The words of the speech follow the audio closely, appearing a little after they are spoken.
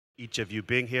each of you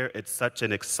being here. It's such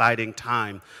an exciting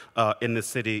time in the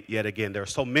city yet again. There are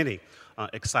so many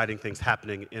exciting things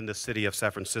happening in the city of San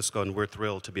Francisco, and we're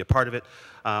thrilled to be a part of it.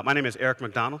 My name is Eric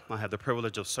McDonald. I have the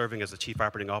privilege of serving as the Chief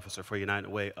Operating Officer for United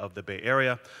Way of the Bay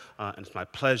Area, and it's my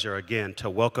pleasure again to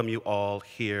welcome you all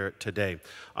here today.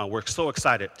 We're so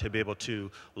excited to be able to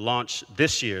launch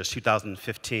this year's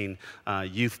 2015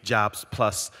 Youth Jobs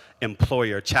Plus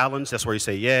Employer Challenge. That's where you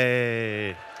say,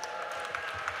 yay.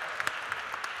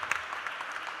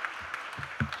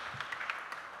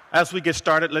 As we get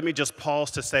started, let me just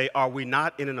pause to say, are we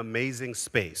not in an amazing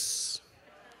space?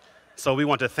 So we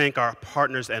want to thank our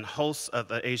partners and hosts of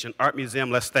the Asian Art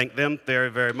Museum. Let's thank them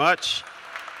very, very much.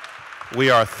 We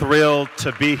are thrilled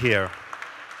to be here.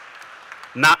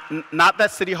 Not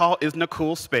that City Hall isn't a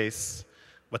cool space,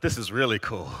 but this is really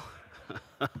cool.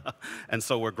 And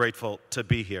so we're grateful to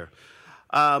be here.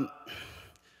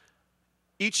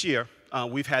 Each year,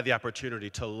 we've had the opportunity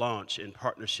to launch in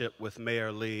partnership with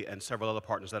Mayor Lee and several other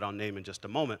partners that I'll name in just a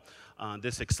moment,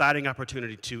 this exciting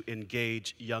opportunity to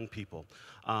engage young people.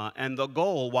 And the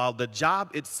goal, while the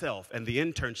job itself and the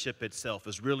internship itself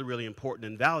is really, really important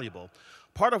and valuable,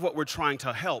 part of what we're trying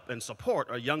to help and support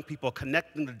are young people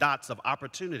connecting the dots of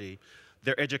opportunity,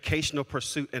 their educational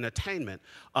pursuit and attainment,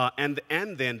 and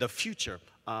then the future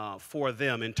for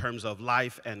them in terms of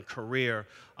life and career.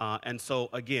 And so,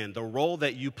 again, the role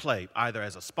that you play, either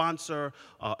as a sponsor,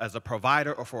 as a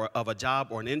provider, or of a job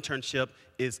or an internship,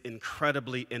 is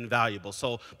incredibly invaluable.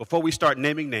 So before we start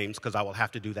naming names, because I will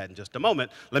have to do that in just a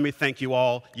moment, let me thank you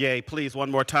all. Yay, please,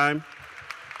 one more time.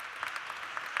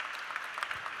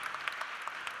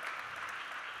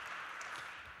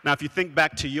 Now, if you think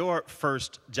back to your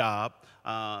first job,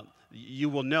 you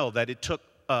will know that it took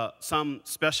some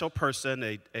special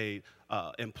person, a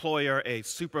employer, a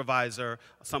supervisor,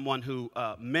 someone who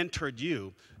mentored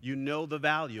you. You know the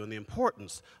value and the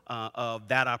importance of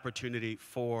that opportunity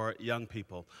for young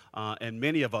people. And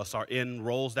many of us are in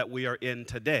roles that we are in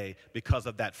today because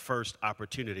of that first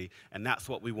opportunity. And that's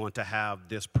what we want to have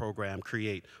this program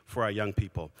create for our young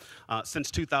people.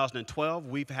 Since 2012,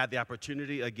 we've had the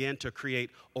opportunity, again, to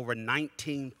create over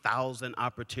 19,000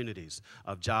 opportunities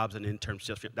of jobs and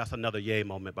internships. That's another yay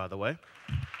moment, by the way.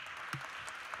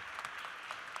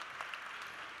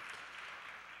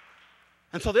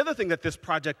 And so the other thing that this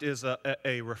project is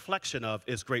a reflection of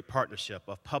is great partnership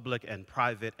of public and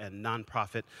private and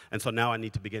nonprofit. And so now I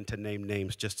need to begin to name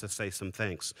names just to say some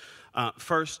thanks.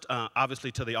 First,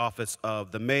 obviously to the Office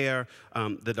of the Mayor,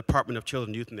 the Department of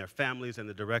Children, Youth, and Their Families, and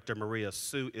the Director, Maria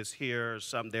Sue, is here.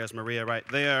 There's Maria right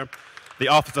there. The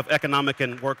Office of Economic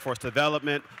and Workforce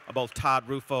Development, both Todd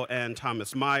Rufo and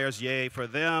Thomas Myers, yay for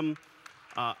them.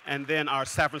 And then our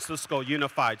San Francisco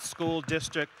Unified School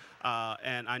District.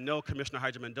 And I know Commissioner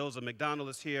Hydra Mendoza McDonald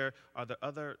is here. Are there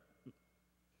other?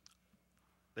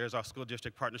 There's our school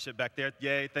district partnership back there.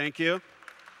 Yay, thank you.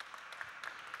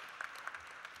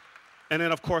 And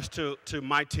then, of course, to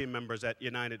my team members at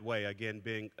United Way, again,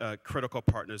 being critical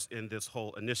partners in this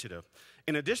whole initiative.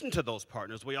 In addition to those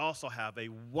partners, we also have a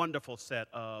wonderful set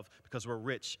of, because we're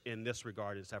rich in this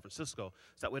regard in San Francisco,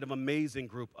 so that we have an amazing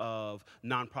group of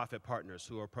nonprofit partners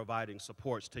who are providing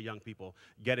supports to young people,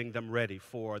 getting them ready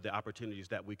for the opportunities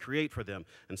that we create for them.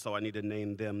 And so I need to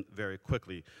name them very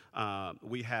quickly.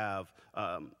 We have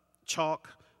Chalk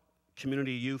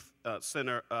Community Youth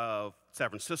Center of San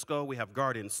Francisco. We have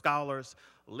Guardian Scholars,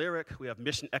 Lyric. We have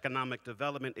Mission Economic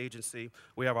Development Agency.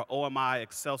 We have our OMI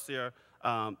Excelsior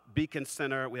Beacon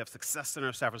Center. We have Success Center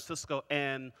of San Francisco,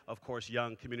 and of course,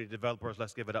 Young Community Developers.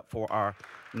 Let's give it up for our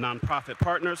nonprofit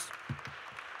partners.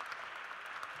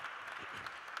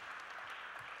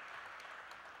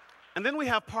 And then we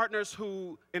have partners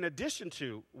who, in addition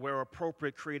to, where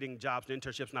appropriate, creating jobs and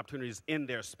internships and opportunities in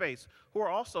their space, who are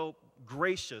also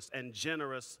gracious and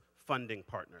generous funding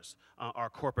partners, our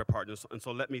corporate partners. And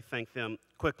so let me thank them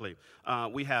quickly.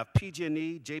 We have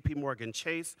PG&E, JP Morgan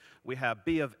Chase. We have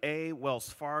B of A, Wells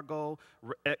Fargo,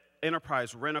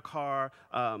 Enterprise Rent-A-Car,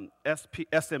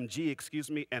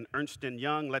 SMG, and Ernst &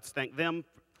 Young. Let's thank them.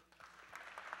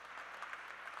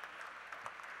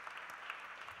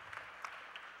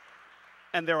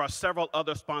 And there are several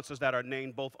other sponsors that are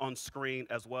named both on screen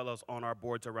as well as on our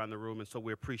boards around the room, and so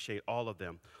we appreciate all of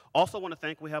them. Also want to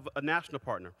thank, we have a national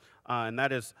partner, and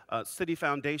that is City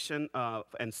Foundation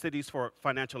and Cities for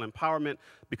Financial Empowerment,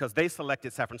 because they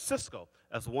selected San Francisco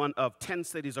as one of 10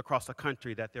 cities across the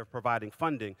country that they're providing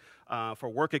funding for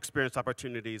work experience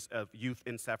opportunities of youth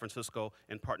in San Francisco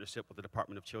in partnership with the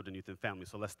Department of Children, Youth, and Families.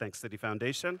 So let's thank City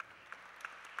Foundation.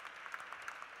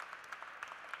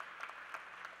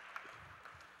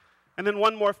 And then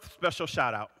one more special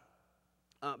shout out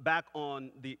back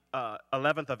on the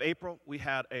 11th of April, we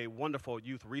had a wonderful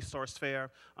youth resource fair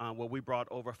where we brought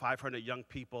over 500 young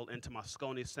people into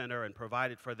Moscone Center and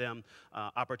provided for them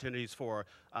opportunities for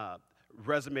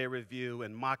resume review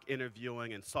and mock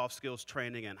interviewing and soft skills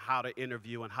training and how to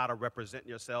interview and how to represent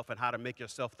yourself and how to make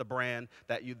yourself the brand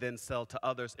that you then sell to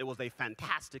others. It was a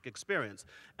fantastic experience.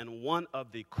 And one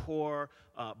of the core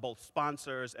both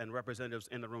sponsors and representatives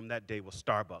in the room that day was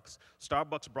Starbucks.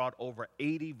 Starbucks brought over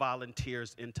 80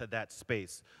 volunteers into that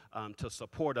space to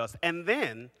support us, and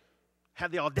then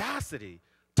had the audacity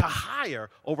to hire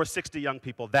over 60 young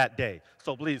people that day.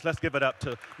 So please, let's give it up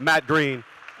to Matt Green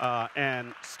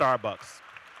and Starbucks.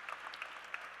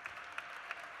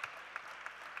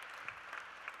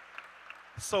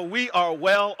 So we are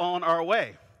well on our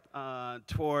way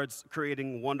towards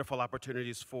creating wonderful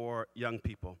opportunities for young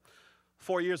people.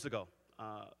 4 years ago,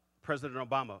 President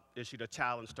Obama issued a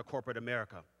challenge to corporate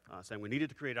America, saying we needed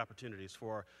to create opportunities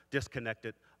for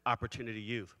disconnected opportunity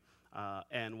youth.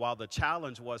 And while the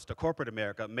challenge was to corporate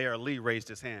America, Mayor Lee raised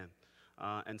his hand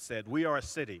and said, we are a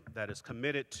city that is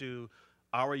committed to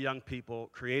our young people,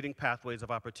 creating pathways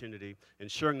of opportunity,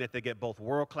 ensuring that they get both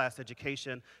world-class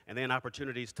education and then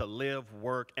opportunities to live,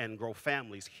 work, and grow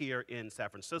families here in San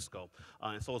Francisco.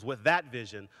 And so it's with that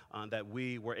vision that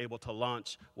we were able to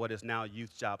launch what is now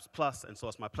Youth Jobs Plus. And so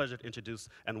it's my pleasure to introduce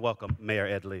and welcome Mayor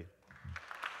Ed Lee.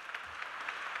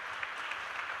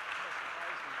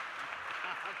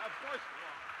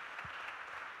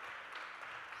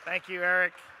 Thank you,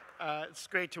 Eric. It's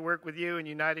great to work with you in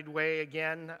United Way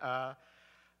again.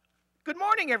 Good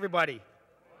morning, everybody.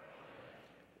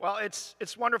 Well,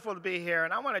 it's wonderful to be here,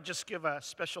 and I want to just give a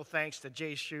special thanks to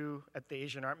Jay Shu at the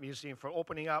Asian Art Museum for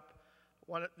opening up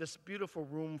this beautiful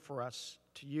room for us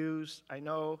to use. I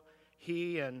know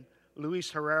he and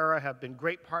Luis Herrera have been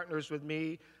great partners with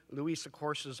me. Luis, of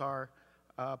course, is our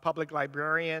public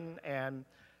librarian, and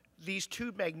these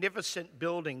two magnificent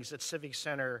buildings at Civic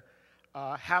Center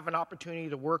have an opportunity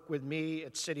to work with me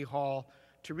at City Hall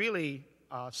to really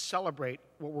celebrate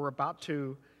what we're about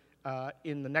to,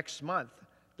 in the next month,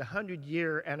 the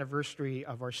 100-year anniversary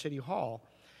of our City Hall.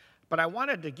 But I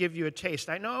wanted to give you a taste.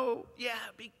 I know, yeah,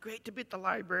 it'd be great to be at the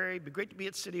library, it'd be great to be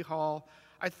at City Hall.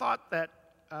 I thought that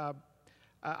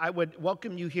I would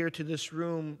welcome you here to this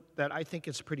room that I think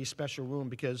is a pretty special room,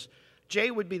 because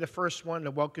Jay would be the first one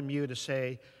to welcome you to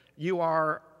say, you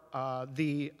are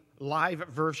the live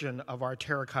version of our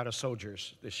terracotta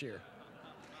soldiers this year.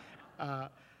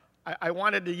 I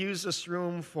wanted to use this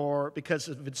room because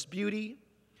of its beauty,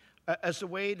 as a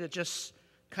way to just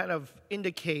kind of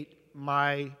indicate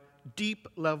my deep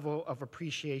level of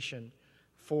appreciation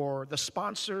for the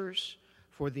sponsors,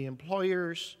 for the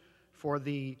employers, for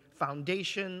the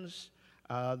foundations,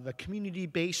 the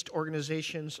community-based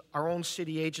organizations, our own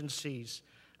city agencies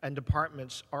and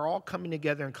departments are all coming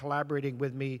together and collaborating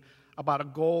with me about a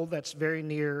goal that's very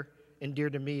near and dear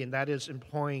to me, and that is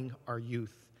employing our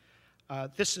youth.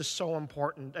 This is so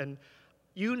important, and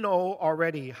you know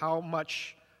already how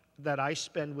much that I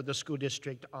spend with the school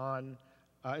district on,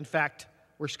 in fact,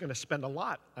 we're going to spend a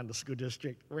lot on the school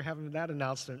district. We're having that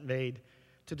announcement made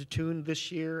to the tune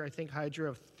this year, I think, Hydra,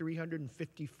 of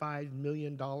 $355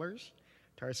 million to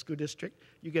our school district.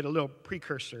 You get a little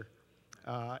precursor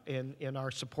in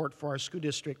our support for our school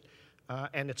district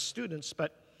and its students.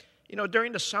 But, you know,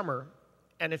 during the summer,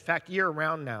 and in fact,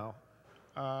 year-round now,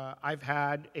 I've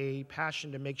had a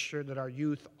passion to make sure that our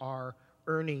youth are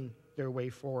earning their way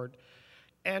forward.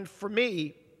 And for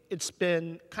me, it's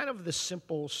been kind of the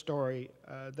simple story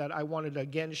that I wanted to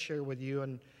again share with you.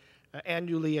 And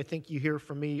annually, I think you hear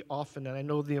from me often, and I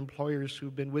know the employers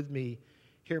who've been with me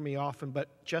hear me often,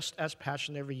 but just as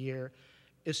passionate every year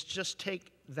is just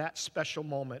take that special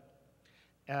moment,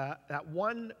 that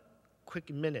one quick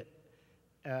minute.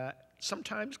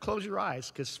 Sometimes close your eyes,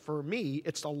 because for me,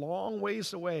 it's a long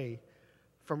ways away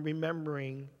from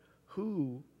remembering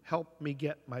who helped me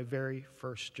get my very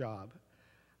first job.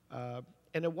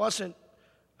 And it wasn't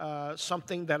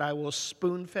something that I was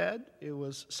spoon-fed. It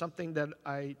was something that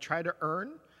I tried to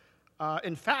earn.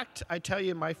 In fact, I tell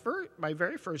you, my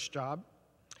very first job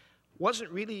wasn't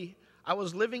really, I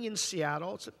was living in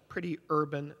Seattle. It's a pretty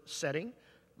urban setting.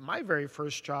 My very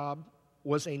first job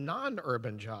was a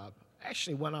non-urban job. I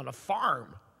actually went on a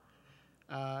farm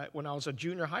when I was a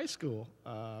junior high school,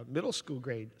 middle school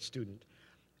grade student.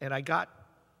 And I got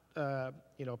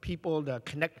people to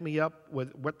connect me up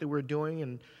with what they were doing,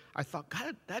 and I thought,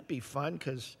 God, that'd be fun,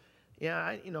 because, yeah,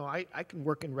 I can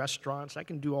work in restaurants, I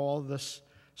can do all this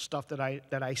stuff that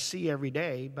I see every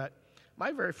day. But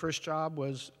my very first job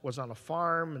was on a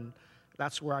farm, and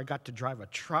that's where I got to drive a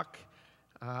truck.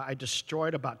 I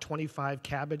destroyed about 25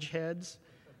 cabbage heads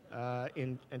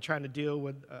in trying to deal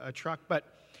with a truck. But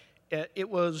it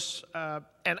was,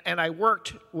 and I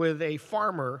worked with a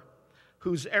farmer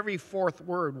whose every fourth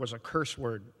word was a curse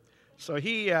word. So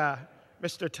he,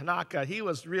 Mr. Tanaka, he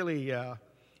was really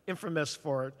infamous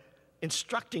for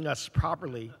instructing us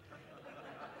properly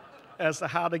as to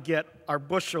how to get our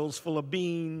bushels full of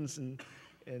beans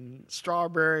and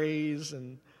strawberries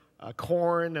and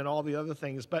corn and all the other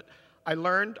things. But I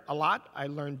learned a lot. I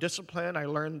learned discipline. I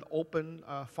learned open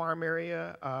farm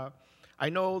area. I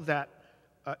know that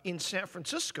in San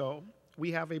Francisco,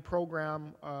 we have a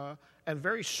program and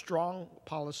very strong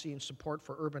policy and support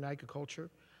for urban agriculture.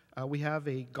 We have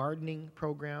a gardening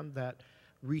program that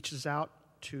reaches out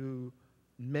to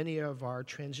many of our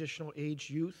transitional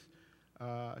age youth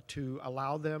to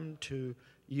allow them to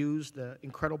use the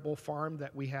incredible farm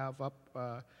that we have up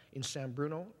in San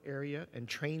Bruno area and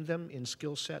train them in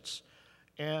skill sets.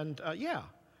 And yeah,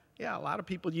 a lot of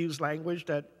people use language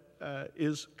that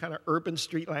is kind of urban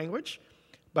street language,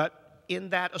 but in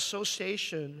that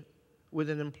association with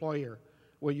an employer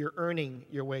where you're earning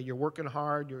your way, you're working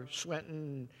hard, you're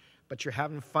sweating, but you're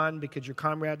having fun because your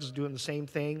comrades are doing the same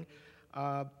thing,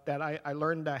 that I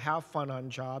learned to have fun on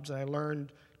jobs, and I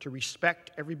learned to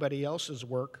respect everybody else's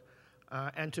work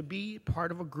and to be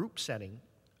part of a group setting.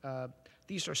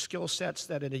 These are skill sets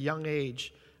that at a young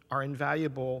age are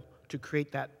invaluable to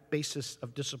create that basis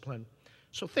of discipline.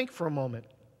 So think for a moment.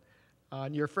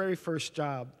 On your very first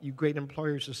job, you great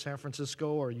employers of San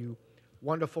Francisco, or you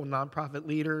wonderful nonprofit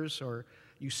leaders, or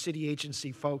you city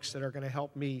agency folks that are going to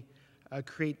help me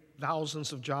create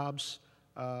thousands of jobs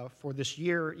for this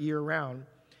year-round,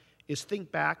 is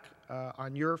think back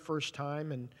on your first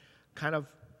time and kind of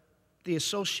the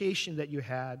association that you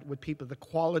had with people, the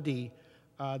quality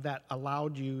that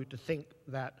allowed you to think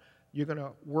that you're going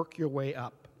to work your way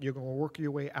up, you're going to work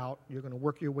your way out, you're going to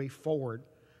work your way forward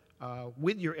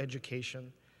with your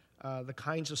education, the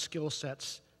kinds of skill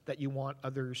sets that you want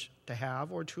others to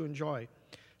have or to enjoy.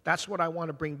 That's what I want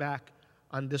to bring back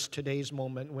on this today's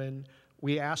moment when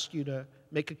we ask you to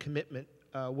make a commitment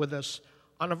with us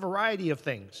on a variety of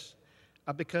things,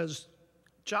 because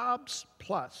Jobs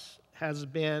Plus has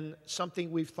been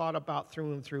something we've thought about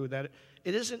through and through, that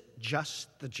it isn't just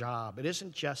the job. It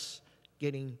isn't just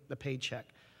getting the paycheck.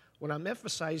 What I'm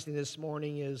emphasizing this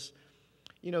morning is,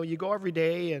 you know, you go every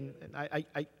day, and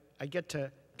I get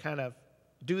to kind of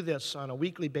do this on a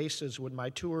weekly basis with my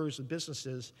tours and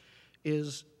businesses,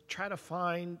 is try to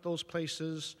find those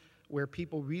places where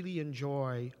people really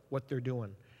enjoy what they're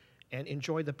doing and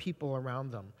enjoy the people around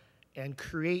them and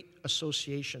create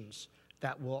associations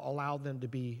that will allow them to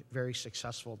be very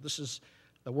successful. This is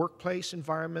the workplace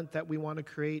environment that we want to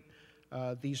create.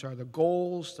 These are the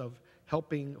goals of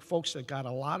helping folks that got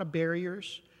a lot of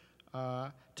barriers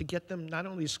to get them not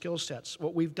only skill sets.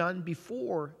 What we've done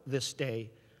before this day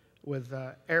with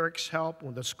Eric's help,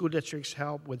 with the school district's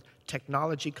help, with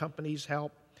technology companies'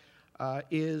 help,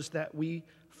 is that we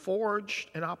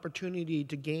forged an opportunity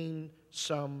to gain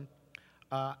some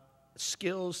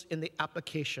skills in the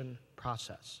application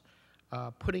process.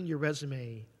 Putting your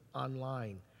resume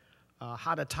online,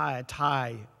 how to tie a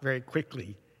tie very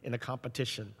quickly in a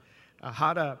competition,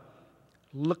 how to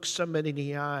look somebody in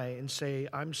the eye and say,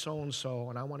 I'm so-and-so,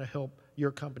 and I want to help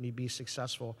your company be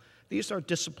successful. These are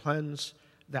disciplines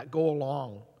that go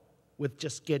along with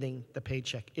just getting the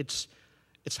paycheck. It's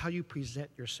how you present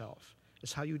yourself.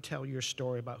 It's how you tell your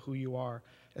story about who you are.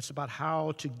 It's about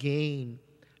how to gain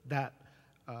that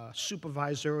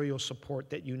supervisorial support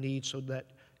that you need so that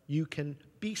you can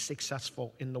be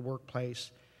successful in the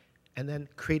workplace and then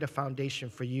create a foundation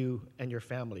for you and your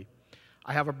family.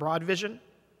 I have a broad vision.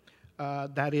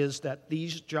 That is that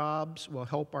these jobs will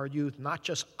help our youth not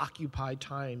just occupy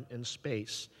time and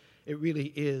space. It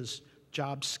really is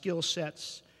job skill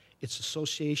sets, it's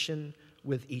association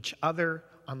with each other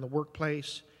on the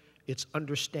workplace, it's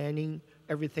understanding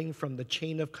everything from the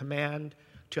chain of command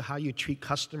to how you treat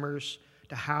customers,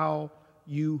 to how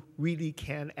you really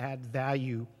can add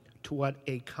value to what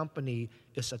a company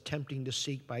is attempting to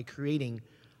seek by creating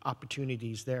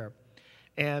opportunities there.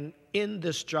 And in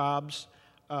this jobs,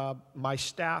 my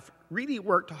staff really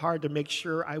worked hard to make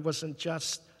sure I wasn't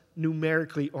just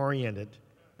numerically oriented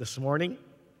this morning.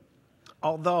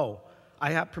 Although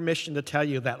I have permission to tell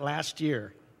you that last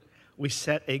year we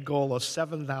set a goal of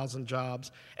 7,000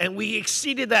 jobs, and we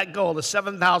exceeded that goal to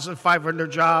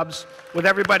 7,500 jobs with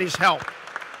everybody's help.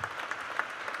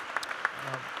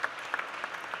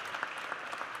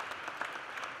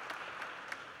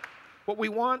 What we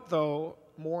want, though,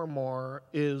 more and more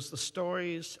is the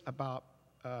stories about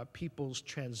people's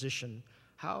transition,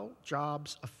 how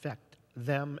jobs affect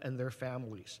them and their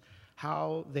families,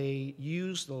 how they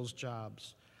use those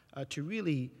jobs to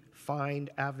really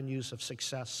find avenues of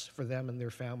success for them and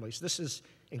their families. This is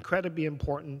incredibly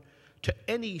important to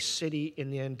any city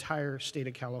in the entire state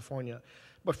of California.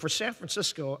 But for San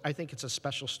Francisco, I think it's a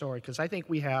special story because I think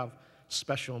we have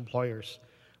special employers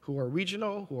who are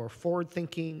regional, who are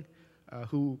forward-thinking,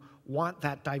 who want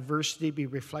that diversity to be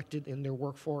reflected in their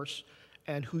workforce,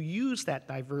 and who use that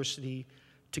diversity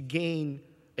to gain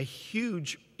a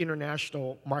huge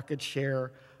international market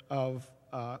share of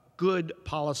good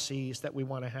policies that we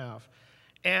want to have.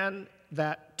 And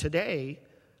that today,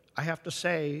 I have to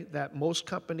say that most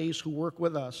companies who work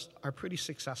with us are pretty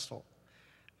successful.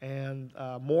 And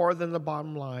more than the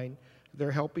bottom line,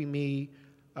 they're helping me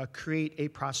create a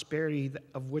prosperity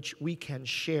of which we can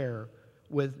share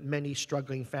with many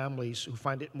struggling families who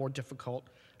find it more difficult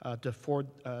to afford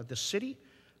the city,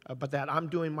 but that I'm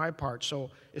doing my part. So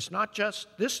it's not just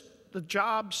this, the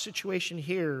job situation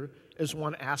here is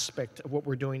one aspect of what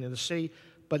we're doing in the city,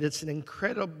 but it's an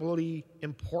incredibly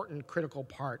important, critical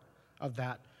part of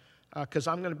that, because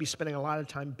I'm going to be spending a lot of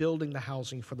time building the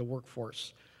housing for the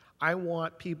workforce. I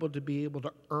want people to be able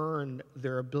to earn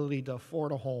their ability to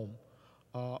afford a home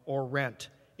or rent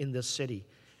in this city.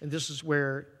 And this is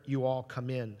where you all come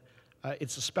in.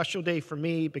 It's a special day for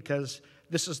me because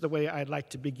this is the way I'd like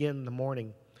to begin the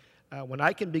morning. When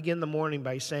I can begin the morning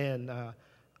by saying,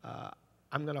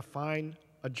 I'm going to find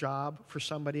a job for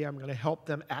somebody, I'm going to help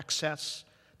them access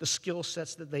the skill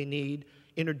sets that they need,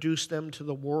 introduce them to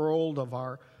the world of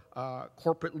our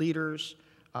corporate leaders,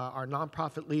 our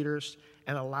nonprofit leaders,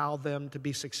 and allow them to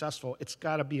be successful. It's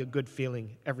got to be a good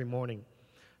feeling every morning,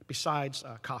 besides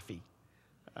coffee.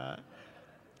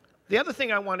 The other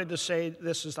thing I wanted to say,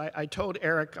 this is, I told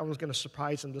Eric I was going to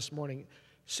surprise him this morning.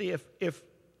 See,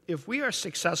 if we are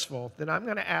successful, then I'm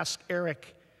going to ask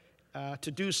Eric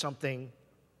to do something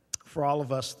for all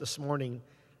of us this morning.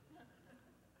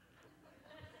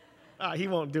 He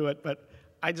won't do it, but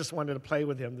I just wanted to play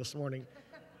with him this morning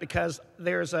because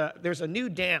there's a new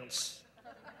dance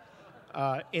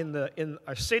in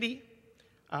our city,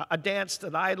 a dance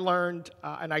that I learned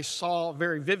and I saw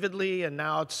very vividly, and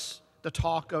now it's the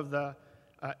talk of the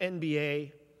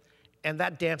NBA, and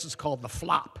that dance is called the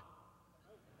flop.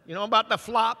 You know about the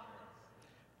flop?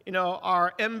 You know,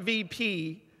 our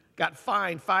MVP got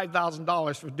fined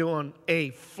 $5,000 for doing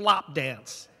a flop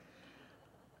dance.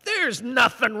 There's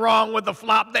nothing wrong with the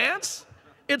flop dance.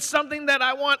 It's something that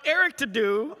I want Eric to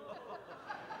do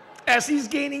as he's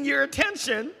gaining your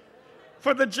attention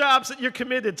for the jobs that you're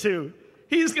committed to.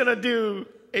 He's going to do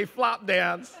a flop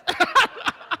dance.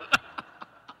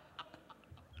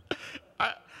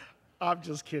 I'm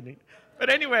just kidding. But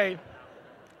anyway,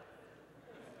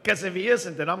 because if he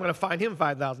isn't, then I'm going to fine him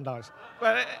 $5,000.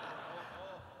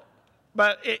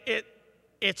 But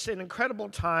it's an incredible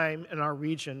time in our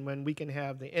region when we can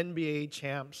have the NBA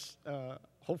champs,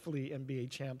 hopefully NBA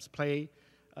champs, play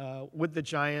with the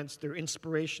Giants. They're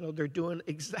inspirational. They're doing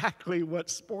exactly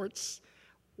what sports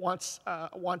wants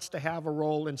to have a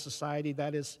role in society,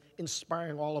 that is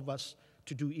inspiring all of us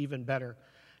to do even better.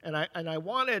 And I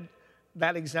wanted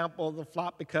that example of the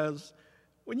flop because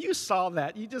when you saw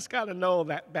that, you just got to know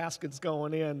that basket's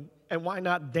going in, and why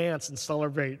not dance and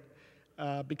celebrate?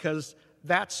 Because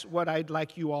that's what I'd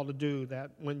like you all to do,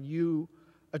 that when you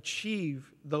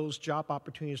achieve those job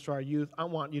opportunities for our youth, I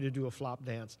want you to do a flop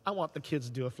dance. I want the kids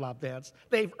to do a flop dance.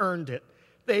 They've earned it.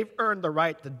 They've earned the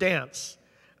right to dance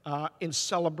in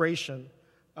celebration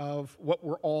of what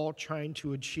we're all trying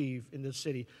to achieve in this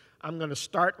city. I'm going to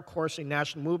start, of course, a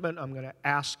national movement. I'm going to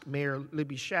ask Mayor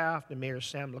Libby Schaaf and Mayor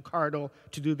Sam Liccardo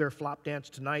to do their flop dance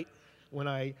tonight when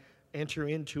I enter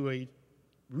into a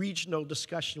regional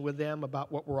discussion with them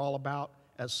about what we're all about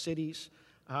as cities.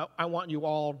 I want you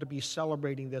all to be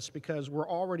celebrating this because we're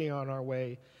already on our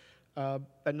way.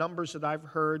 The numbers that I've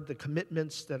heard, the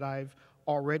commitments that I've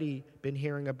already been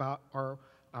hearing about are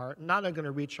not going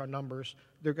to reach our numbers.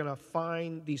 They're going to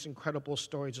find these incredible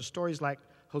stories, the stories like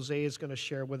Jose is going to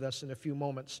share with us in a few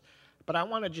moments. But I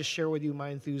want to just share with you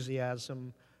my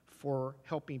enthusiasm for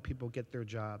helping people get their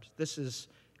jobs. This is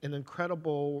an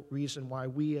incredible reason why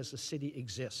we as a city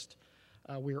exist.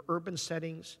 We are urban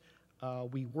settings.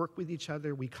 We work with each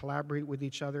other. We collaborate with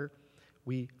each other.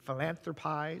 We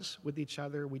philanthropize with each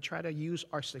other. We try to use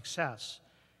our success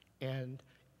and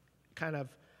kind of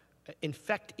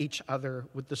infect each other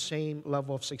with the same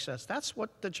level of success. That's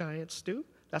what the Giants do.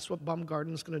 That's what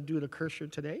Baumgarten's going to do to Kershaw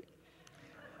today.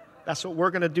 That's what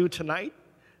we're going to do tonight,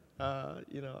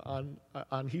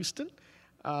 on Houston.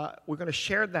 We're going to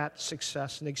share that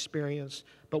success and experience,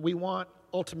 but we want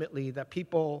ultimately that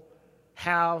people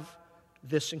have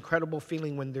this incredible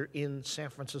feeling when they're in San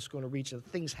Francisco and a region.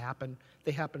 Things happen.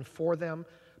 They happen for them,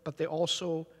 but they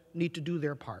also need to do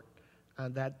their part,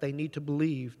 that they need to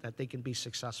believe that they can be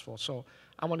successful. So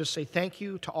I want to say thank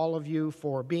you to all of you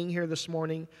for being here this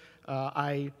morning.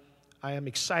 I am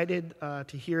excited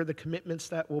to hear the commitments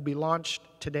that will be launched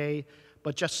today,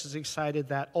 but just as excited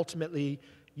that ultimately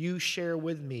you share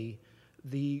with me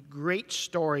the great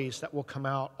stories that will come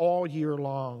out all year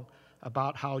long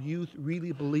about how you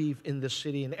really believe in this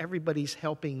city, and everybody's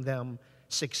helping them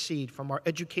succeed, from our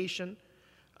education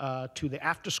to the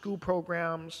after-school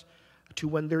programs, to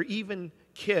when they're even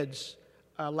kids,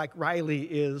 like Riley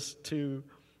is to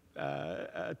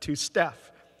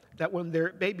Steph, that when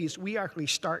they're babies, we actually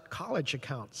start college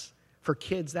accounts for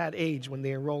kids that age when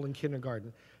they enroll in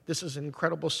kindergarten. This is an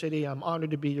incredible city. I'm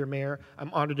honored to be your mayor.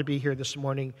 I'm honored to be here this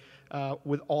morning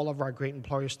with all of our great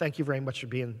employers. Thank you very much for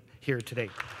being here today.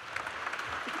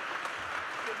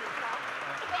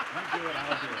 You do it,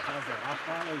 I'll do it. I'll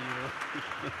follow you.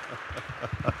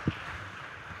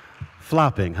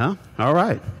 Flopping, huh? All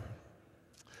right.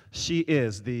 She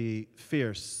is the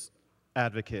fierce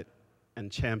advocate and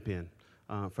champion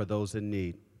for those in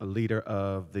need, a leader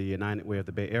of the United Way of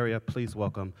the Bay Area. Please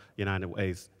welcome United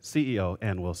Way's CEO,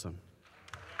 Ann Wilson.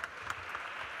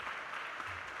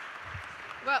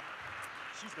 Well,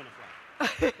 she's going to flop.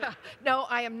 no,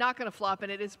 I am not going to flop,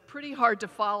 and it is pretty hard to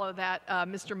follow that,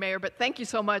 Mr. Mayor, but thank you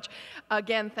so much.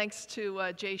 Again, thanks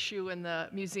to Jay Shu and the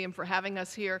museum for having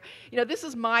us here. You know, this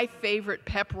is my favorite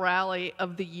pep rally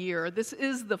of the year. This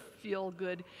is the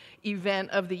feel-good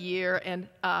event of the year, and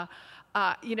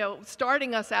you know,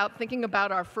 starting us out, thinking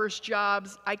about our first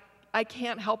jobs, I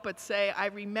can't help but say I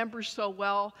remember so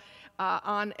well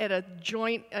at a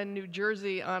joint in New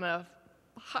Jersey on a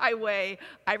highway.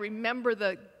 I remember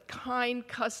the kind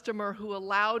customer who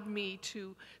allowed me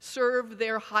to serve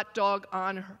their hot dog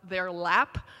on their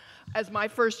lap as my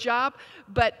first job.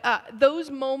 But those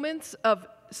moments of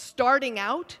starting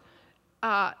out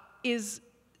is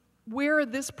where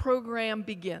this program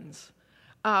begins.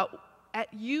 At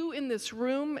you in this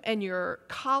room and your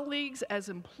colleagues as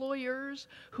employers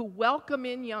who welcome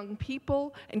in young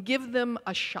people and give them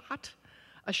a shot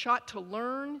to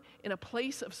learn in a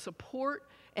place of support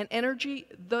and energy,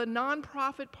 the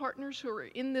nonprofit partners who are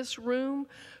in this room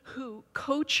who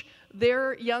coach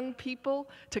their young people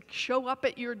to show up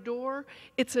at your door,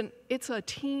 it's a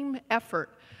team effort.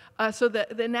 So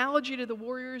the analogy to the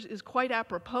Warriors is quite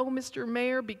apropos, Mr.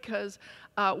 Mayor, because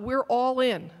we're all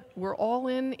in. We're all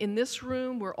in this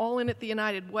room. We're all in at the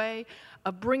United Way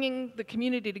of bringing the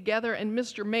community together. And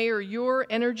Mr. Mayor, your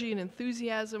energy and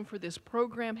enthusiasm for this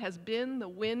program has been the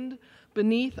wind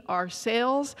beneath our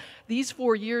sails. These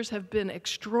 4 years have been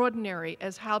extraordinary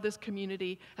as how this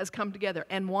community has come together.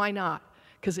 And why not?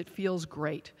 Because it feels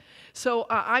great. So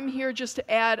I'm here just to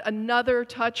add another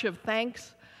touch of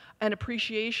thanks and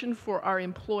appreciation for our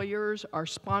employers, our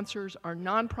sponsors, our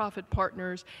nonprofit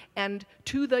partners, and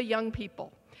to the young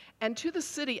people. And to the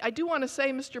city, I do want to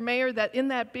say, Mr. Mayor, that in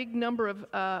that big number of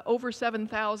over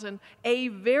 7,000, a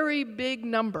very big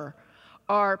number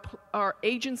are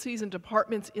agencies and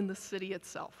departments in the city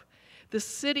itself. The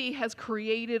city has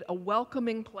created a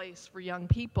welcoming place for young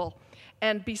people.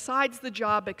 And besides the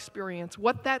job experience,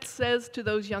 what that says to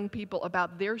those young people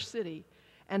about their city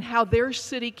and how their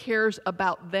city cares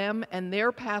about them and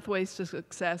their pathways to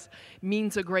success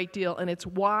means a great deal. And it's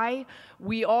why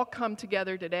we all come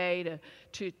together today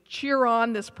to cheer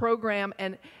on this program.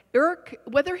 And Eric,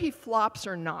 whether he flops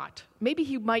or not, maybe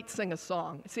he might sing a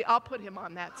song. See, I'll put him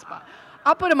on that spot.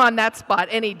 I'll put him on that spot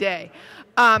any day.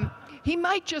 He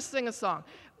might just sing a song.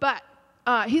 But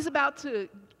he's about to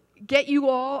get you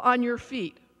all on your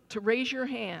feet, to raise your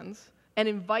hands and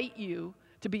invite you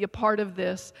to be a part of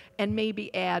this and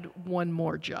maybe add one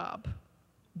more job,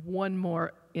 one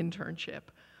more internship,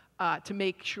 to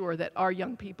make sure that our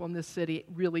young people in this city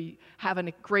really have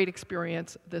a great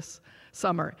experience this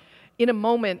summer. In a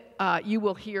moment, you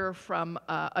will hear from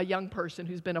a young person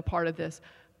who's been a part of this.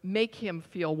 Make him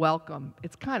feel welcome.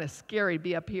 It's kind of scary to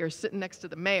be up here sitting next to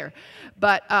the mayor,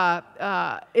 but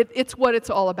it's what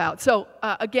it's all about. So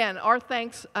again, our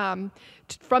thanks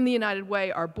from the United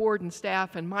Way, our board and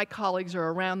staff, and my colleagues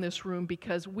are around this room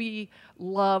because we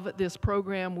love this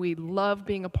program. We love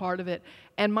being a part of it.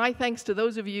 And my thanks to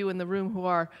those of you in the room who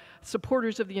are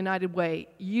supporters of the United Way.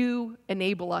 You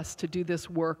enable us to do this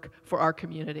work for our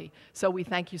community. So we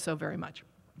thank you so very much.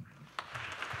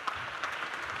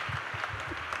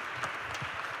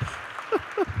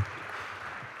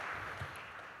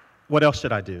 what else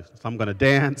should I do? So I'm going to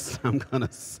dance, I'm going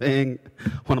to sing.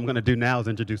 What I'm going to do now is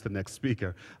introduce the next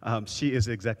speaker. She is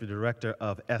the Executive Director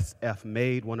of SF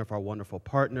Made, one of our wonderful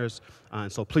partners.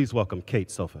 And so please welcome Kate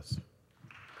Sophus.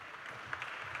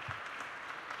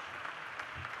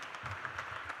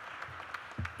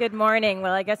 Good morning.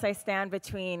 Well, I guess I stand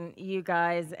between you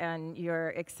guys and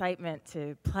your excitement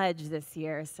to pledge this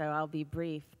year, so I'll be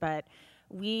brief. But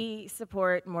we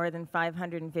support more than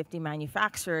 550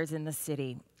 manufacturers in the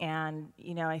city. And,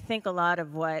 you know, I think a lot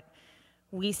of what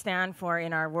we stand for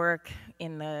in our work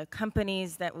in the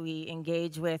companies that we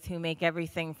engage with who make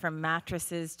everything from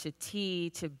mattresses to tea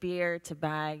to beer to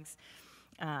bags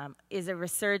is a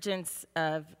resurgence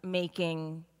of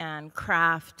making and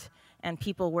craft and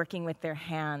people working with their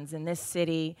hands in this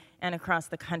city and across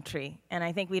the country. And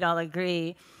I think we'd all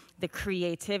agree the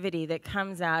creativity that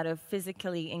comes out of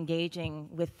physically engaging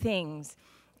with things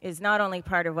is not only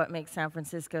part of what makes San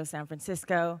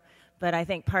Francisco, but I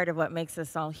think part of what makes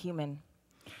us all human.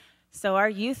 So our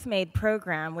Youth Made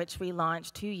program, which we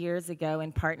launched 2 years ago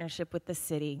in partnership with the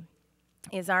city,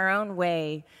 is our own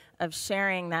way of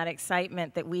sharing that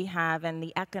excitement that we have and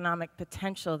the economic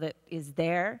potential that is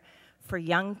there for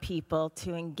young people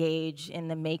to engage in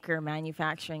the maker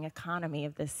manufacturing economy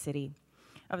of this city.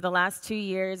 Over the last 2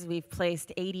 years, we've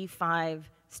placed 85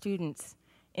 students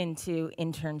into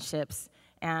internships,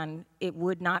 and it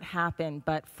would not happen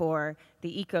but for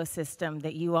the ecosystem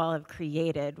that you all have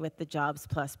created with the Jobs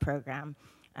Plus program.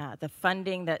 The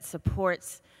funding that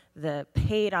supports the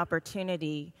paid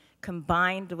opportunity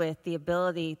combined with the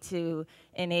ability to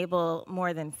enable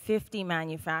more than 50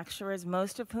 manufacturers,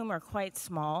 most of whom are quite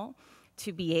small,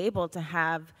 to be able to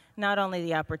have not only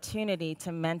the opportunity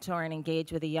to mentor and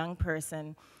engage with a young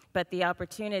person, but the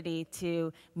opportunity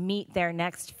to meet their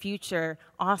next future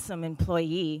awesome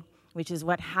employee, which is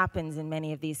what happens in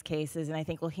many of these cases. And I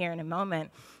think we'll hear in a moment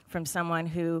from someone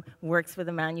who works with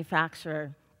a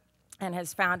manufacturer and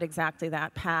has found exactly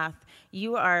that path.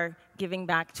 You are giving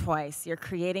back twice. You're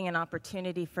creating an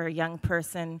opportunity for a young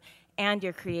person, and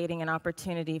you're creating an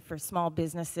opportunity for small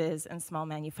businesses and small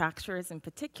manufacturers in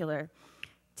particular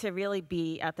to really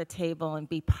be at the table and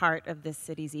be part of this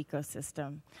city's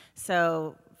ecosystem.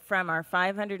 So from our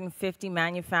 550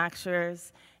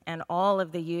 manufacturers and all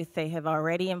of the youth they have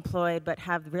already employed but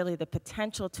have really the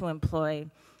potential to employ,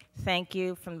 thank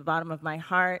you from the bottom of my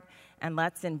heart, and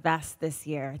let's invest this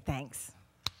year. Thanks.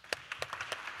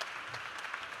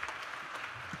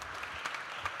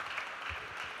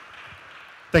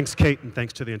 Thanks, Kate, and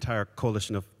thanks to the entire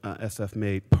coalition of SF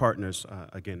Made partners.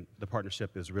 Again, the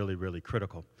partnership is really, really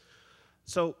critical.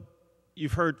 So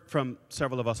you've heard from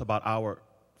several of us about our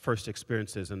first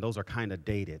experiences, and those are kind of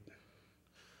dated.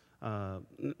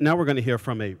 Now we're going to hear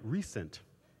from a recent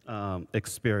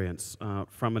experience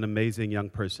from an amazing young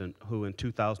person who in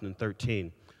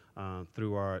 2013,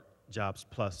 through our Jobs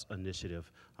Plus initiative,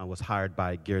 was hired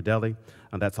by Ghirardelli.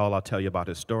 And that's all I'll tell you about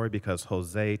his story because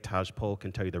Jose Tajpol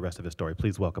can tell you the rest of his story.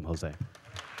 Please welcome Jose.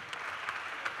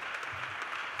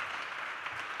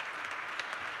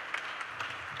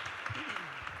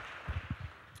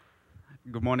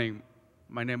 Good morning.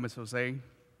 My name is Jose,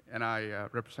 and I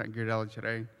represent Ghirardelli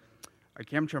today. I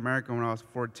came to America when I was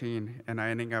 14, and I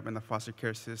ended up in the foster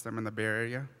care system in the Bay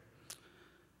Area.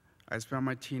 I spent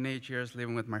my teenage years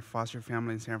living with my foster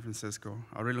family in San Francisco.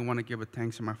 I really want to give a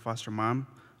thanks to my foster mom,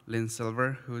 Lynn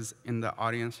Silver, who's in the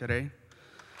audience today.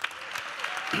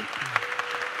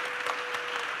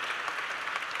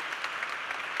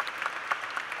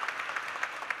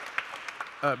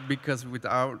 Because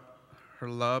without her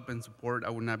love and support, I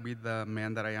would not be the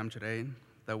man that I am today.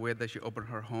 The way that she opened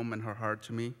her home and her heart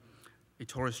to me, a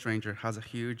total stranger, has a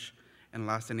huge and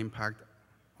lasting impact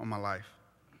on my life.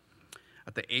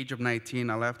 At the age of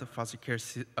 19, I left the foster care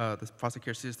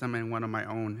system and went on my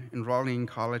own, enrolling in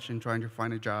college and trying to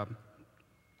find a job.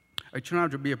 I turned out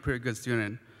to be a pretty good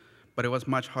student, but it was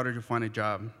much harder to find a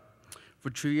job. For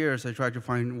 2 years, I tried to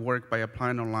find work by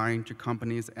applying online to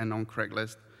companies and on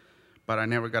Craigslist, but I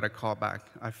never got a call back.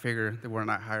 I figured they were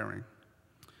not hiring.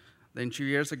 Then 2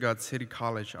 years ago at City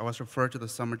College, I was referred to the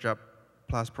Summer Job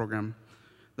Plus program.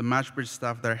 The MatchBridge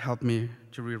staff there helped me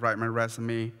to rewrite my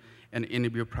resume and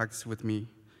interview practice with me.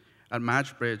 At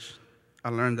MatchBridge, I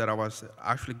learned that I was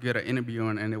actually good at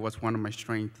interviewing, and it was one of my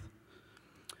strengths,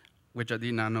 which I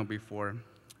did not know before.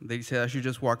 They said I should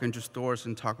just walk into stores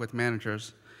and talk with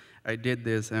managers. I did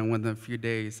this, and within a few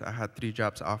days, I had 3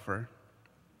 jobs offered.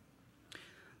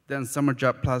 Then Summer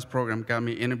Job Plus program got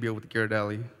me an interview with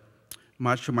Ghirardelli.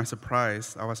 Much to my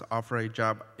surprise, I was offered a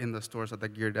job in the stores at the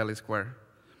Ghirardelli Square.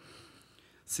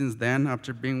 Since then,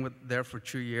 after being there for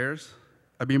 2 years,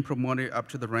 I've been promoted up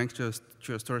to the ranks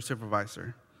to a store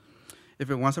supervisor. If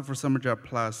it wasn't for Summer Job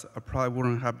Plus, I probably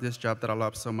wouldn't have this job that I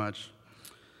love so much.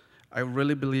 I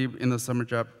really believe in the Summer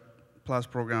Job Plus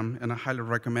program, and I highly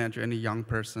recommend to any young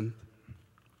person.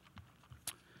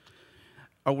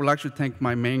 I would like to thank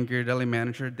my main Ghirardelli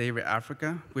manager, David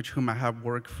Africa, with whom I have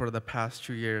worked for the past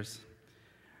 2 years.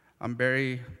 I'm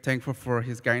very thankful for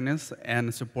his guidance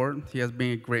and support. He has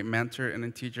been a great mentor and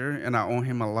a teacher, and I owe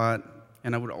him a lot.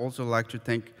 And I would also like to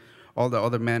thank all the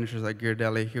other managers at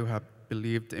Ghirardelli who have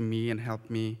believed in me and helped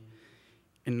me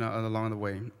along the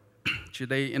way.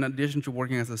 Today, in addition to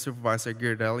working as a supervisor at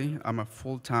Ghirardelli, I'm a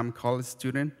full-time college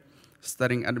student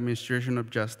studying administration of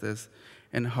justice,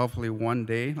 and hopefully one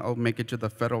day I'll make it to the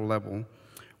federal level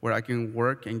where I can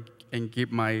work and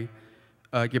give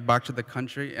back to the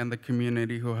country and the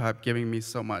community who have given me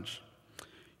so much.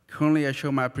 Currently, I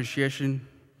show my appreciation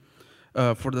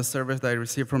for the service that I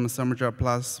received from the Summer Job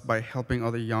Plus by helping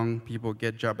other young people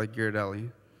get jobs at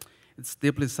Ghirardelli. It's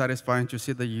deeply satisfying to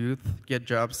see the youth get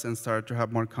jobs and start to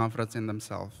have more confidence in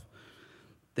themselves.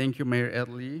 Thank you, Mayor Ed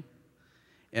Lee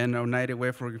and United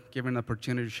Way for giving the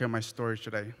opportunity to share my story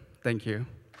today. Thank you.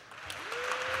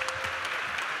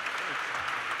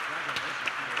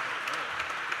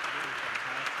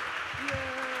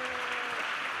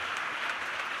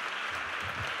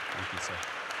 Thank you, sir.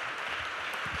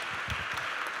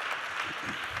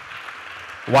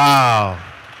 Wow.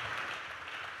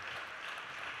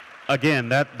 Again,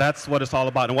 that's what it's all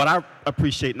about. And what I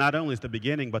appreciate not only is the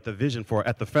beginning, but the vision for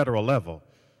at the federal level,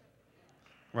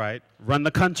 right? Run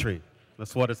the country.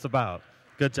 That's what it's about.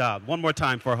 Good job. One more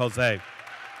time for Jose.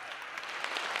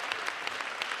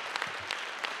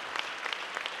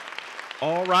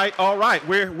 All right.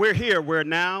 We're here. We're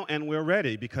now, and we're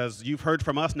ready because you've heard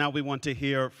from us. Now we want to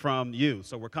hear from you.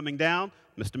 So we're coming down,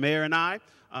 Mr. Mayor and I,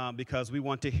 because we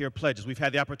want to hear pledges. We've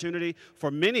had the opportunity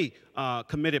for many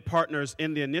committed partners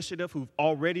in the initiative who've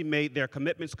already made their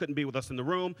commitments, couldn't be with us in the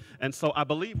room. And so I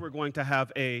believe we're going to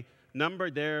have a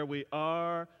number. There we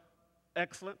are.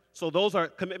 Excellent. So those are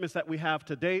commitments that we have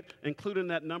to date, including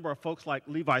that number of folks like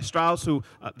Levi Strauss, who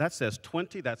that says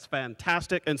 20. That's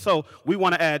fantastic. And so we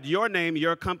want to add your name,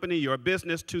 your company, your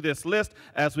business to this list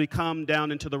as we come down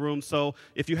into the room. So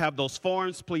if you have those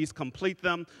forms, please complete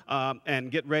them and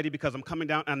get ready because I'm coming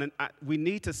down. And then we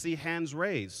need to see hands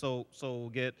raised. So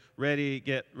get ready,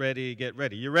 get ready, get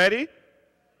ready. You ready?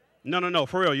 No,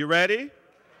 for real. You ready?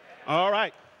 All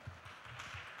right.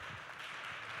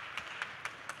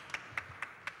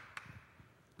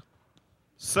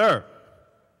 Sir,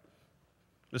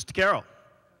 Mr. Carroll.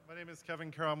 My name is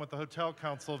Kevin Carroll. I'm with the Hotel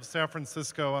Council of San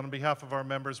Francisco. On behalf of our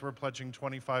members, we're pledging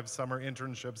 25 summer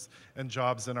internships and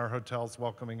jobs in our hotels,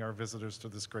 welcoming our visitors to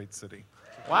this great city.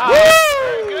 Wow.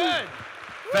 Very good.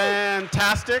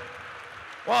 Fantastic.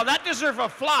 Well, that deserves a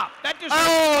flop. That deserves a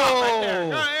flop right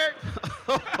there.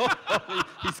 Go, Eric.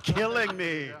 He's killing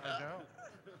me. Yeah, I know.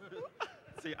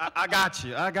 See, I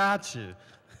got you.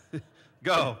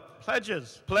 Go.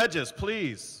 Pledges. Pledges,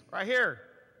 please. Right here.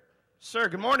 Sir,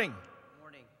 good morning. Good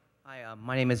morning. Hi,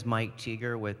 my name is Mike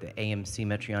Teeger with the AMC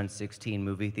Metreon 16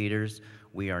 movie theaters.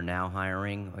 We are now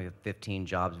hiring. We have 15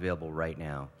 jobs available right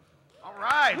now. All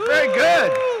right, very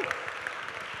good.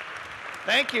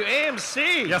 Thank you,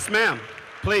 AMC. Yes, ma'am.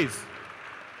 Please.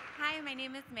 Hi, my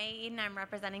name is May Eden. I'm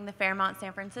representing the Fairmont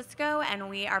San Francisco, and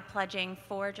we are pledging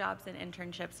 4 jobs and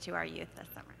internships to our youth this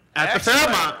summer. At Excellent. the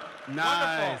Fairmont.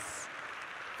 Nice. Wonderful.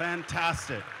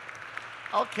 Fantastic.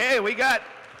 Okay, we got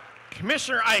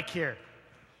Commissioner Ike here.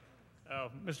 Oh,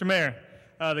 Mr. Mayor,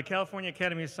 the California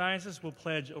Academy of Sciences will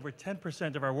pledge over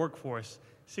 10% of our workforce,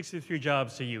 63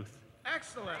 jobs to youth.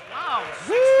 Excellent. Wow.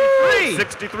 63.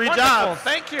 63 Wonderful. jobs.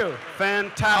 Thank you.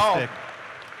 Fantastic.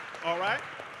 All right.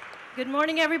 Good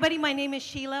morning, everybody. My name is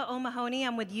Sheila O'Mahony.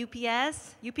 I'm with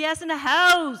UPS. UPS in the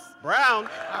house. Brown.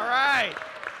 All right.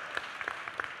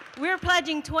 We're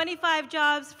pledging 25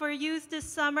 jobs for youth this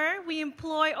summer. We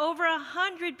employ over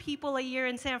 100 people a year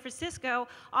in San Francisco,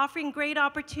 offering great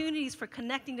opportunities for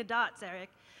connecting the dots, Eric.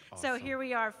 Awesome. So here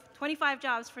we are, 25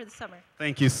 jobs for the summer.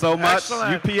 Thank you so much.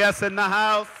 Excellent. UPS in the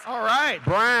house. All right.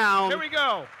 Brown. Here we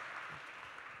go.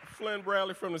 Flynn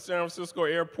Bradley from the San Francisco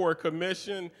Airport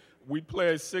Commission. We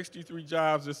pledge 63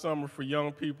 jobs this summer for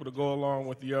young people to go along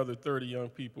with the other 30 young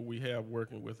people we have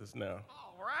working with us now.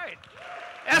 All right.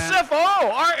 SFO,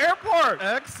 our airport.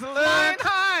 Excellent. Flying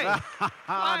high.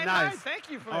 Flying high. Nice. Thank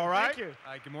you, Flynn. All right. Thank you.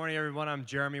 Hi, good morning, everyone. I'm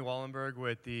Jeremy Wallenberg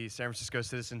with the San Francisco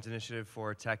Citizens Initiative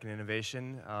for Tech and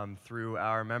Innovation. Through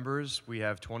our members, we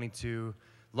have 22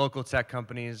 local tech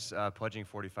companies pledging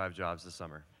 45 jobs this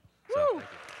summer. So, thank you.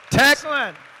 Tech.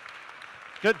 Excellent.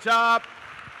 Good job.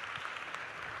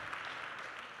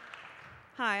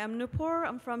 Hi, I'm Nupur.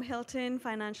 I'm from Hilton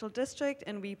Financial District,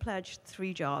 and we pledged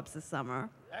 3 jobs this summer.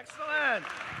 Excellent.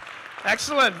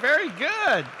 Excellent. Very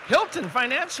good. Hilton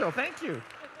Financial. Thank you.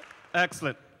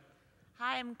 Excellent.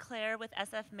 Hi, I'm Claire with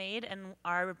SF Made, and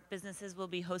our businesses will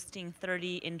be hosting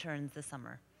 30 interns this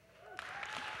summer.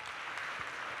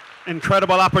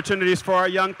 Incredible opportunities for our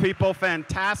young people.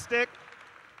 Fantastic.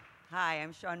 Hi,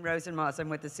 I'm Sean Rosenmoss. I'm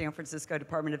with the San Francisco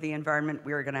Department of the Environment.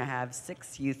 We're going to have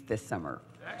 6 youth this summer.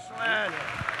 Excellent.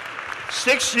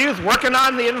 6 youth working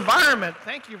on the environment.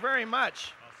 Thank you very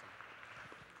much.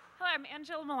 Hello, I'm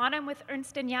Angela Milano. I'm with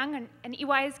Ernst & Young, and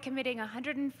EY is committing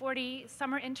 140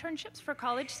 summer internships for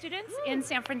college students in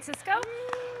San Francisco.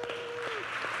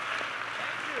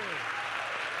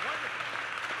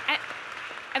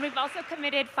 And we've also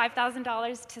committed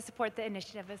 $5,000 to support the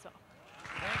initiative as well.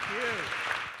 Thank you.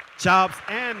 Jobs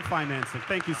and financing.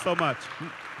 Thank you so much.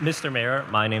 Mr. Mayor,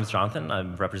 my name's Jonathan.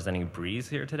 I'm representing Breeze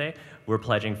here today. We're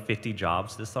pledging 50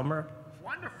 jobs this summer.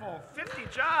 Wonderful. 50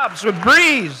 jobs with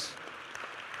Breeze.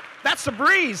 That's a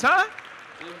breeze, huh?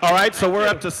 All right, so we're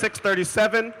up to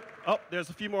 637. Oh, there's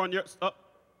a few more on your. Oh.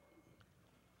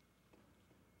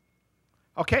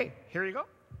 Okay, here you go.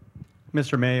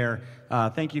 Mr. Mayor,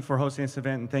 thank you for hosting this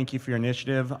event and thank you for your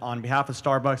initiative. On behalf of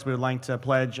Starbucks, we would like to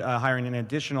pledge hiring an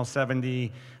additional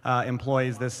 70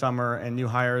 employees this summer and new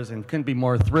hires, and couldn't be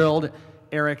more thrilled.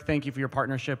 Eric, thank you for your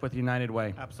partnership with United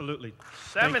Way. Absolutely.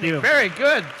 70, very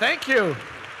good. Thank you.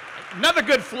 Another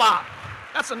good flop.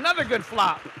 That's another good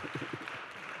flop.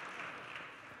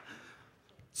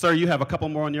 Sir, you have a couple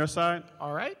more on your side.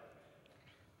 All right.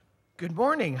 Good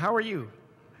morning. How are you?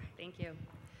 Thank you.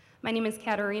 My name is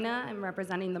Katarina. I'm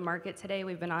representing the market today.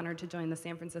 We've been honored to join the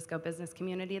San Francisco business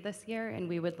community this year, and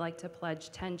we would like to pledge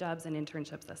 10 jobs and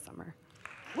internships this summer.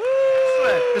 Woo!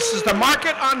 This is the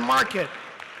market on market.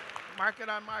 Market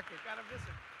on market. Got to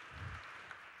visit.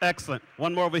 Excellent.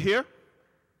 One more over here.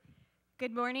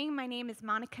 Good morning. My name is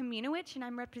Monica Minowich, and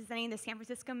I'm representing the San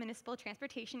Francisco Municipal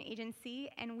Transportation Agency,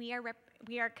 and we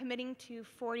are committing to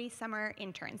 40 summer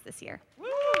interns this year. Woo!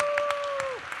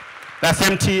 That's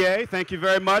MTA. Thank you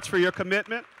very much for your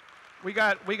commitment. We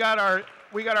got our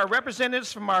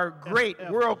representatives from our great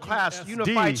world-class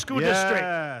unified school district.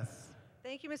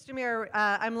 Thank you, Mr. Mayor.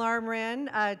 I'm Laura Moran,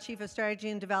 Chief of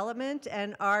Strategy and Development,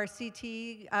 and our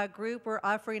CT group, we're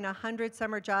offering 100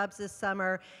 summer jobs this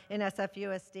summer in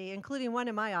SFUSD, including one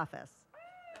in my office.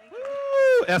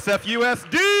 Woo!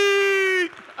 SFUSD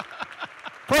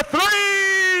for 3!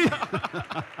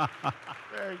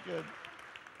 Very good.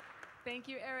 Thank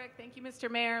you, Eric. Thank you, Mr.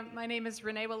 Mayor. My name is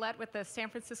Renee Willette with the San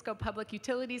Francisco Public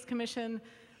Utilities Commission.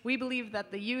 We believe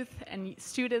that the youth and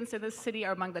students in this city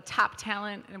are among the top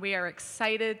talent, and we are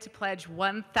excited to pledge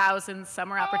 1,000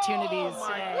 summer opportunities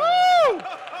today. Woo!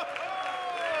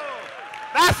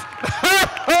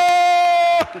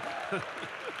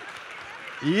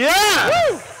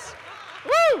 Yes!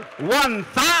 Woo!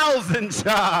 1,000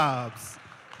 jobs.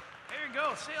 There you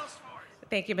go, Salesforce.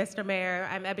 Thank you, Mr. Mayor.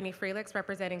 I'm Ebony Freelix,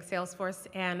 representing Salesforce,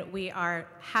 and we are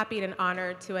happy and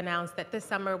honored to announce that this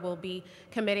summer we'll be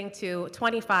committing to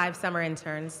 25 summer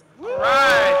interns. All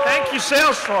right. Thank you,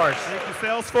 Salesforce. Thank you,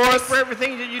 Salesforce. Thanks for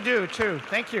everything that you do, too.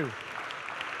 Thank you.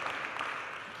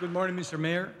 Good morning, Mr.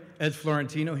 Mayor. Ed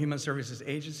Florentino, Human Services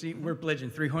Agency. We're pledging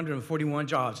 341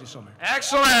 jobs this summer.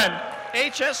 Excellent.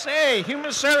 HSA,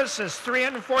 Human Services,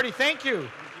 340. Thank you.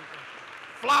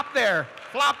 Flop there.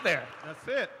 Flop there. That's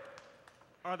it.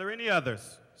 Are there any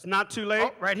others? It's not too late.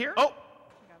 Oh, right here? Oh.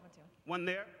 One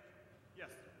there. Yes.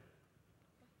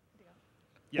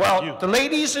 Yes, Well, you. the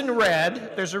ladies in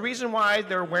red, there's a reason why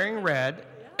they're wearing red.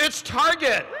 It's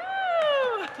Target.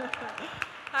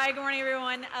 Hi, good morning,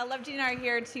 everyone. Love Jean and I are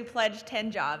here to pledge 10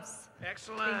 jobs.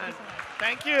 Excellent.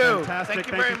 Thank Thank you so much. you. Fantastic. Thank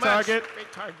you Thank very you, much. Target.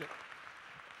 Great Target.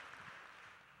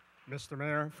 Mr.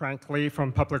 Mayor, Frank Lee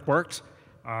from Public Works.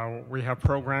 We have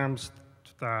programs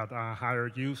that hire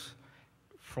youth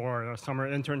for summer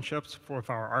internships with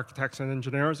our architects and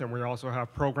engineers, and we also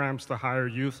have programs to hire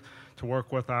youth to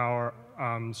work with our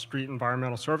street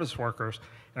environmental service workers,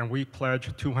 and we pledge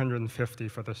 250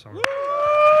 for this summer.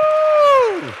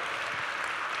 Woo!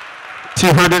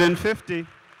 250.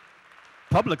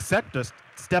 Public sector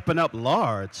stepping up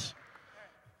large.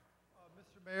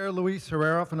 Mayor Luis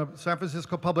Herrera from the San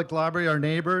Francisco Public Library, our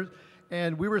neighbors,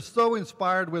 and we were so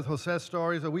inspired with Jose's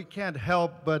stories that we can't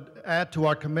help but add to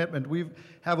our commitment. We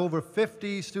have over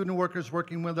 50 student workers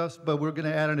working with us, but we're going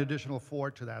to add an additional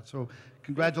 4 to that. So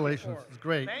congratulations. It's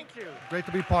great. Thank you. Great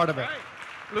to be part of it.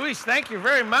 Luis, thank you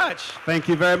very much. Thank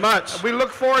you very much. We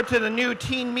look forward to the new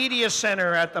Teen Media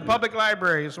Center at the Public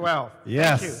Library as well.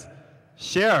 Yes. Thank you.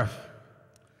 Sheriff.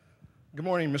 Good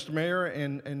morning, Mr. Mayor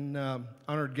and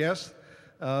honored guests.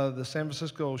 The San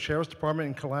Francisco Sheriff's Department,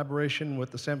 in collaboration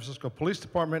with the San Francisco Police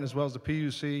Department, as well as the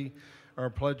PUC,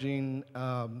 are pledging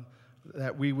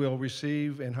that we will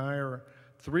receive and hire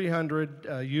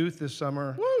 300 youth this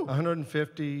summer,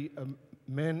 150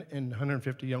 men and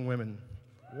 150 young women.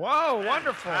 Whoa,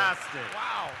 wonderful. Fantastic.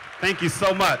 Wow. Thank you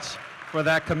so much for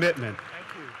that commitment.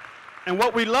 Thank you. And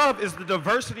what we love is the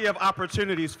diversity of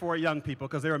opportunities for young people,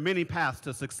 because there are many paths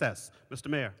to success. Mr.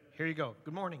 Mayor. Here you go.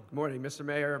 Good morning. Good morning, Mr.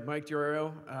 Mayor. Mike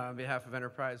DiOrio, on behalf of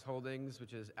Enterprise Holdings,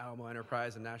 which is Alamo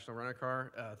Enterprise and National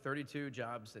Rent-A-Car, 32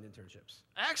 jobs and internships.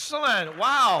 Excellent.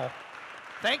 Wow.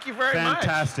 Thank you very much.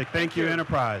 Fantastic. Thank you,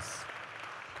 Enterprise.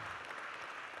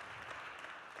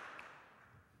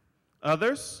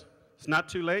 Others? It's not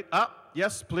too late.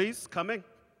 Yes, please, coming.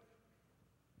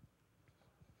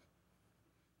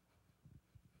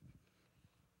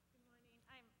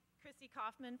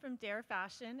 Kaufman from Dare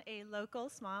Fashion, a local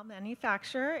small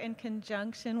manufacturer in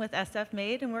conjunction with SF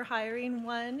Made, and we're hiring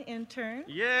one intern.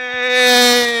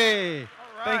 Yay! All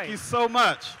right. Thank you so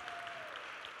much.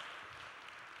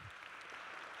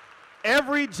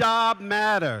 Every job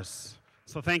matters.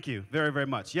 So thank you very, very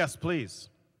much. Yes, please.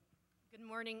 Good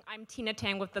morning. I'm Tina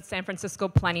Tang with the San Francisco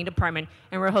Planning Department,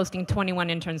 and we're hosting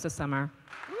 21 interns this summer.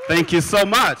 Thank you so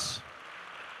much.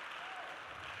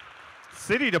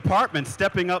 City Department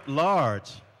stepping up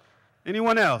large.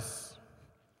 Anyone else?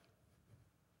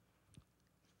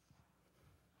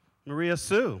 Maria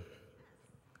Sue.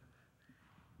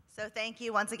 So thank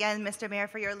you once again, Mr. Mayor,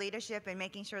 for your leadership in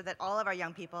making sure that all of our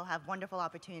young people have wonderful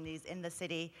opportunities in the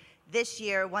city. This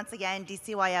year, once again,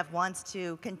 DCYF wants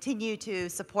to continue to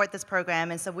support this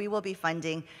program, and so we will be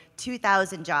funding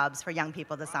 2,000 jobs for young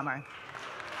people this summer.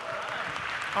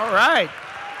 All right.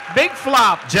 Big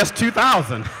flop. Just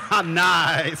 2,000.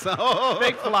 Nice. Oh.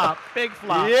 Big flop. Big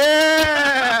flop.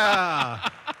 Yeah.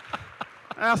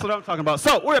 That's what I'm talking about.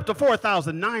 So we're up to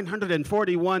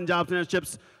 4,941 jobs and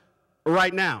internships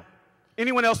right now.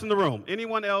 Anyone else in the room?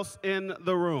 Anyone else in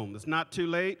the room? It's not too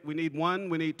late. We need 1,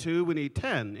 we need 2, we need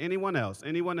 10. Anyone else?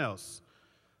 Anyone else?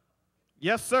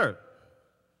 Yes, sir.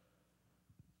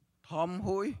 Tom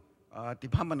Hui,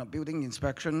 Department of Building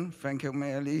Inspection. Thank you,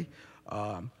 Mayor Lee.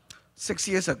 6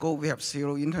 years ago, we have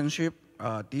 0 internship.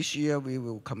 This year, we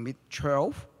will commit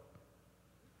 12.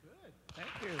 Good. Thank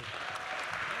you.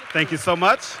 Thank you so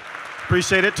much.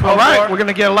 Appreciate it. 12 All right. more. We're going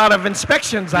to get a lot of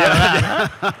inspections out of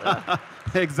that. Huh?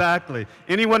 Exactly.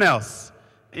 Anyone else?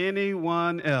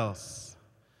 Anyone else?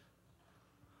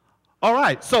 All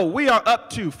right. So we are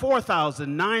up to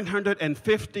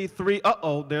 4,953.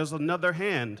 Uh-oh, there's another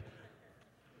hand.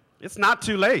 It's not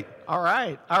too late. All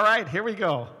right. All right. Here we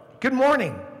go. Good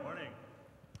morning.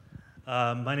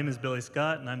 My name is Billy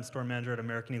Scott, and I'm store manager at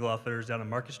American Eagle Outfitters down on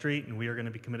Market Street, and we are going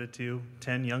to be committed to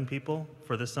 10 young people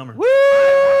for this summer. Woo!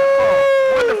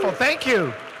 Wonderful. Thank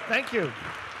you. Thank you.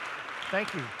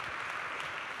 Thank you.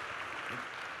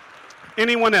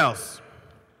 Anyone else?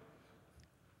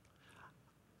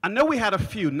 I know we had a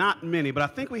few, not many, but I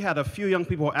think we had a few young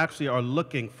people who actually are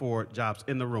looking for jobs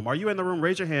in the room. Are you in the room?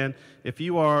 Raise your hand if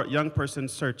you are a young person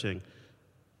searching.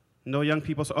 No young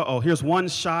people? Uh-oh, here's one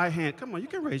shy hand. Come on, you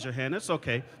can raise your hand. It's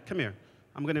okay. Come here.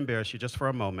 I'm going to embarrass you just for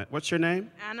a moment. What's your name?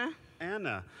 Anna.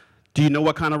 Anna. Do you know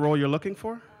what kind of role you're looking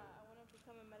for? I want to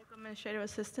become a medical administrative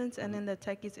assistant and in the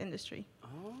techies industry.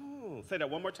 Oh, say that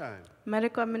one more time.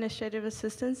 Medical administrative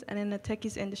assistants and in the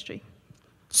techies industry.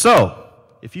 So,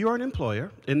 if you are an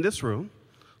employer in this room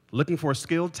looking for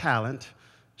skilled talent,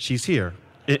 she's here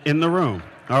in the room.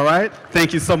 All right?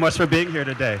 Thank you so much for being here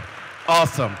today.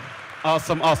 Awesome.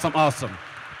 Awesome, awesome, awesome.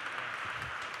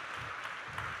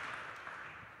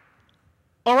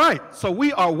 All right, so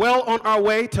we are well on our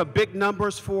way to big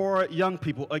numbers for young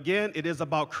people. Again, it is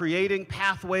about creating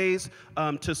pathways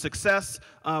to success,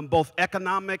 both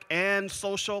economic and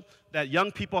social, that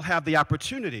young people have the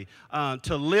opportunity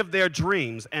to live their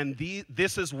dreams, and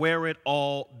this is where it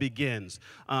all begins.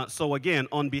 So again,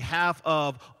 on behalf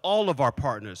of all of our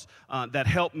partners that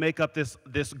help make up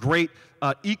this great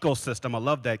ecosystem, I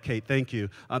love that, Kate, thank you,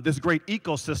 this great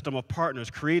ecosystem of partners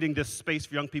creating this space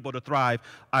for young people to thrive,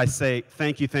 I say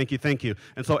thank you, thank you, thank you.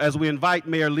 And so as we invite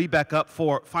Mayor Lee back up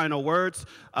for final words,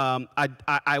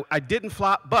 I didn't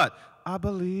flop, but I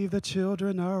believe the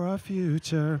children are our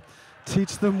future.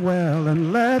 Teach them well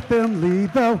and let them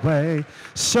lead the way.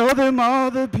 Show them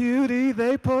all the beauty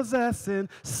they possess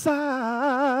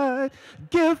inside.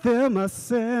 Give them a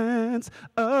sense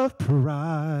of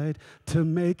pride to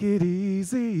make it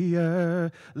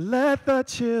easier. Let the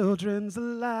children's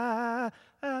laughter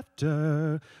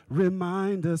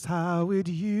remind us how it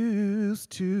used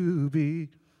to be.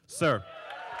 Sir.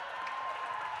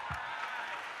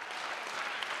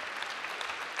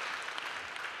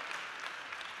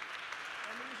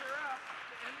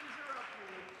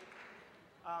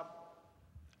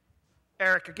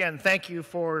 Eric, again, thank you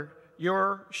for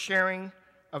your sharing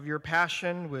of your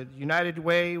passion with United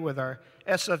Way, with our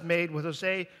SF Made, with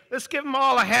Jose. Let's give them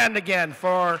all a hand again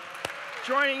for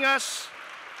joining us.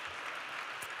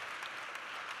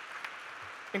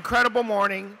 Incredible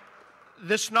morning.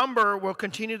 This number will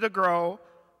continue to grow.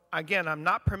 Again, I'm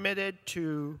not permitted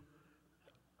to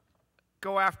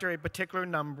go after a particular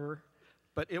number,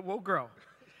 but it will grow.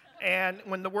 And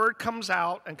when the word comes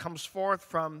out and comes forth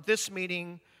from this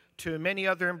meeting to many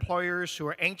other employers who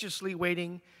are anxiously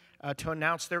waiting to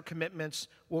announce their commitments,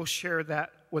 we'll share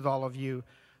that with all of you.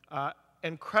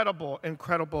 Incredible,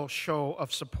 incredible show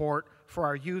of support for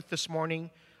our youth this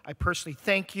morning. I personally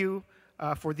thank you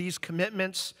for these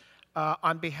commitments.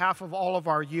 On behalf of all of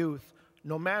our youth,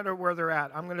 no matter where they're at,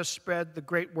 I'm going to spread the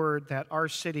great word that our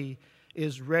city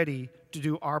is ready to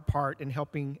do our part in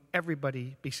helping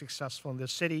everybody be successful in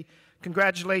this city.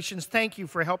 Congratulations. Thank you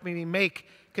for helping me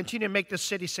continue to make this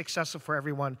city successful for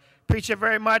everyone. Appreciate it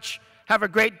very much. Have a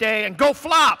great day, and go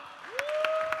Flop!